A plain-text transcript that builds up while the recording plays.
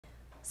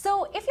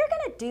So if you're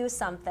going to do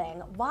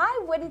something,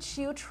 why wouldn't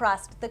you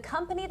trust the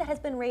company that has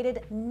been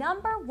rated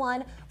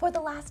 #1 for the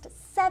last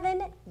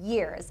 7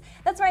 years?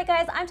 That's right,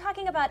 guys. I'm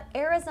talking about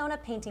Arizona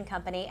Painting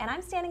Company, and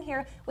I'm standing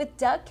here with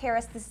Doug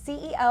Karras, the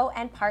CEO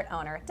and part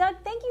owner. Doug,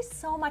 thank you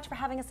so much for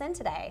having us in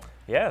today.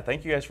 Yeah,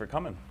 thank you guys for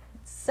coming.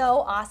 So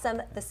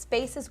awesome. The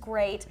space is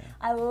great.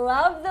 I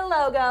love the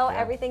logo.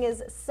 Everything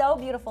is so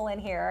beautiful in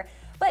here.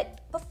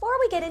 But before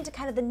we get into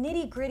kind of the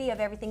nitty-gritty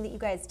of everything that you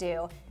guys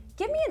do,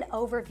 give me an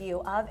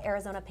overview of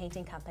Arizona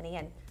Painting Company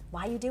and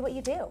why you do what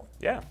you do.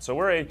 Yeah, so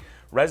we're a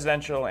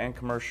residential and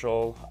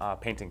commercial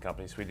painting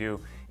company. So we do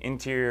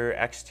interior,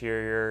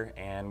 exterior,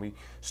 and we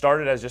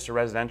started as just a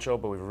residential,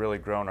 but we've really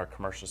grown our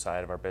commercial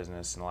side of our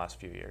business in the last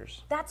few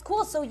years. That's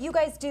cool. So you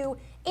guys do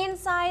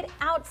inside,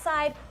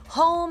 outside,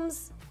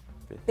 homes,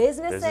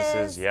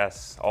 businesses,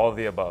 yes, all of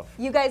the above.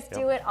 You guys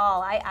do it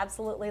all. I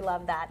absolutely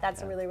love that.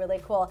 That's really, really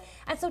cool.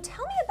 And so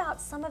tell me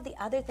about some of the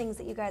other things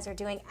that you guys are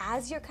doing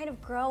as you're kind of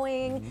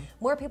growing,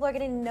 more people are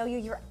getting to know you,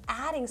 you're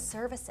adding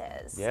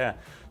services. Yeah,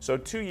 so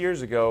 2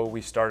 years ago we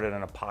started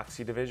an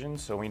epoxy division,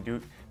 so we do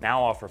now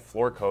offer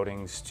floor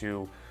coatings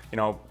to, you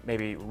know,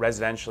 maybe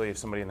residentially if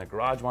somebody in the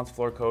garage wants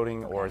floor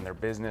coating, or in their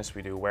business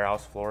we do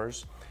warehouse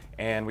floors.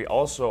 And we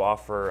also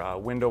offer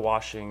window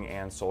washing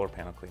and solar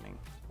panel cleaning.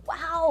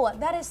 Wow,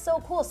 that is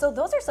so cool. So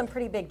those are some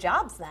pretty big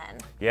jobs then.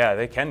 Yeah,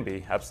 they can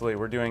be, absolutely.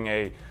 We're doing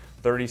a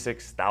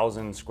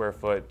 36,000 square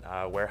foot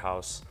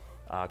warehouse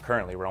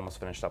currently. We're almost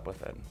finished up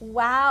with it.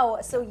 Wow,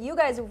 so you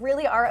guys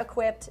really are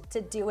equipped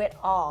to do it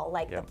all,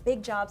 like the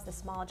big jobs, the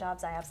small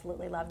jobs. I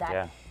absolutely love that.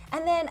 Yeah.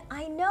 And then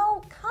I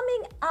know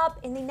coming up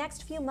in the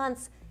next few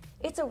months,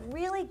 it's a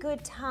really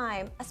good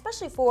time,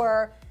 especially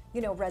for,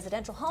 you know,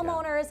 residential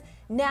homeowners.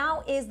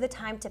 Now is the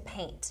time to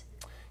paint.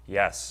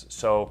 Yes,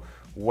 so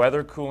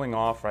weather cooling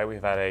off, right?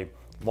 We've had a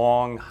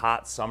long,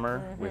 hot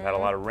summer. We've had a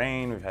lot of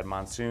rain, we've had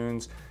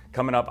monsoons.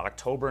 Coming up,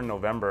 October and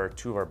November are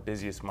two of our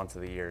busiest months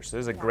of the year. So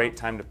this is a great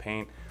time to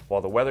paint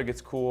while the weather gets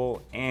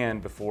cool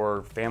and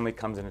before family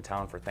comes into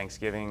town for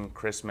Thanksgiving,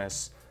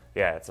 Christmas.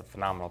 Yeah, it's a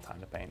phenomenal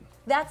time to paint.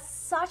 That's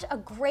such a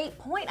great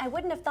point. I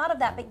wouldn't have thought of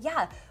that, but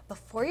yeah,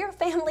 before your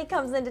family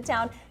comes into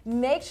town,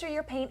 make sure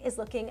your paint is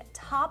looking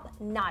top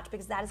notch,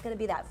 because that is going to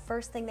be that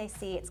first thing they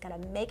see. It's going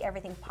to make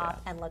everything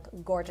pop and look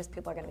gorgeous.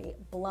 People are going to be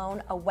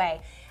blown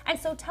away. And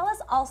so tell us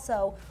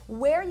also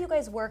where you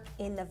guys work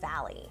in the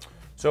Valley.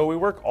 So we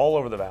work all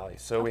over the Valley.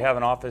 So we have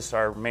an office,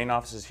 our main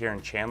office is here in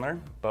Chandler,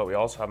 but we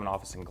also have an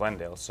office in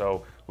Glendale.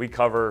 So we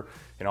cover,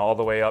 you know, all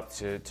the way up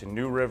to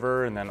New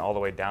River and then all the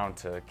way down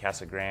to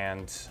Casa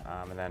Grande,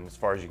 and then as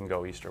far as you can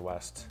go east or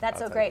west. That's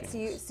so great. So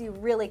you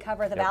really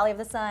cover the Valley of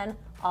the Sun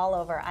all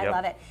over. I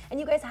love it. And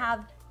you guys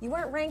you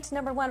weren't ranked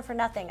 #1 for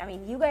nothing. I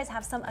mean, you guys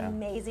have some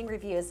amazing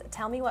reviews.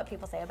 Tell me what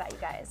people say about you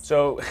guys.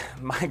 So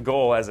my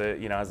goal as a,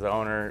 as the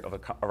owner of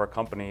our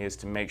company is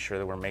to make sure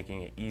that we're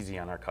making it easy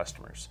on our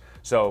customers.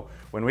 So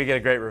when we get a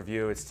great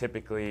review, it's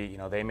typically,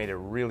 they made it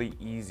really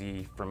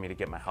easy for me to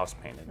get my house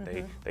painted.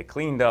 They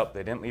cleaned up,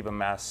 they didn't leave a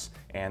mess,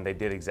 and they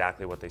did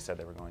exactly what they said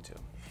they were going to.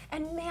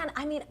 And man,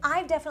 I mean,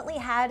 I've definitely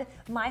had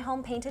my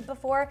home painted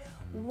before.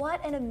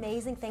 What an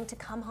amazing thing to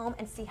come home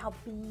and see how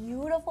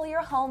beautiful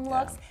your home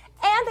looks.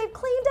 And they've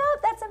cleaned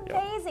up. That's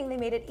amazing. They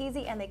made it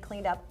easy and they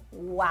cleaned up.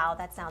 Wow,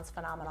 that sounds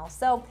phenomenal.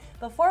 So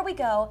before we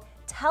go,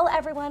 tell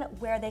everyone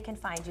where they can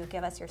find you.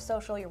 Give us your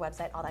social, your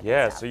website, all that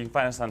good stuff. So you can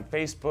find us on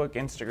Facebook,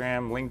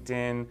 Instagram,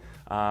 LinkedIn.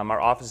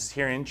 Our office is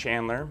here in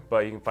Chandler,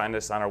 but you can find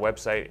us on our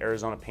website,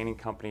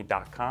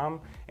 ArizonaPaintingCompany.com,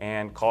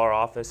 and call our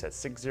office at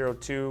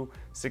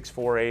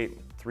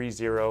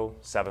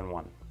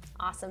 602-648-3071.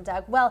 Awesome,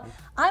 Doug. Well,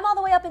 I'm all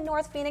the way up in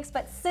North Phoenix,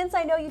 but since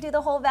I know you do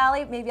the whole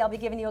Valley, maybe I'll be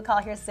giving you a call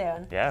here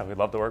soon. Yeah, we'd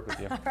love to work with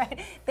you. All right.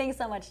 Thanks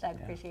so much,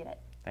 Doug. Appreciate it.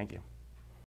 Thank you.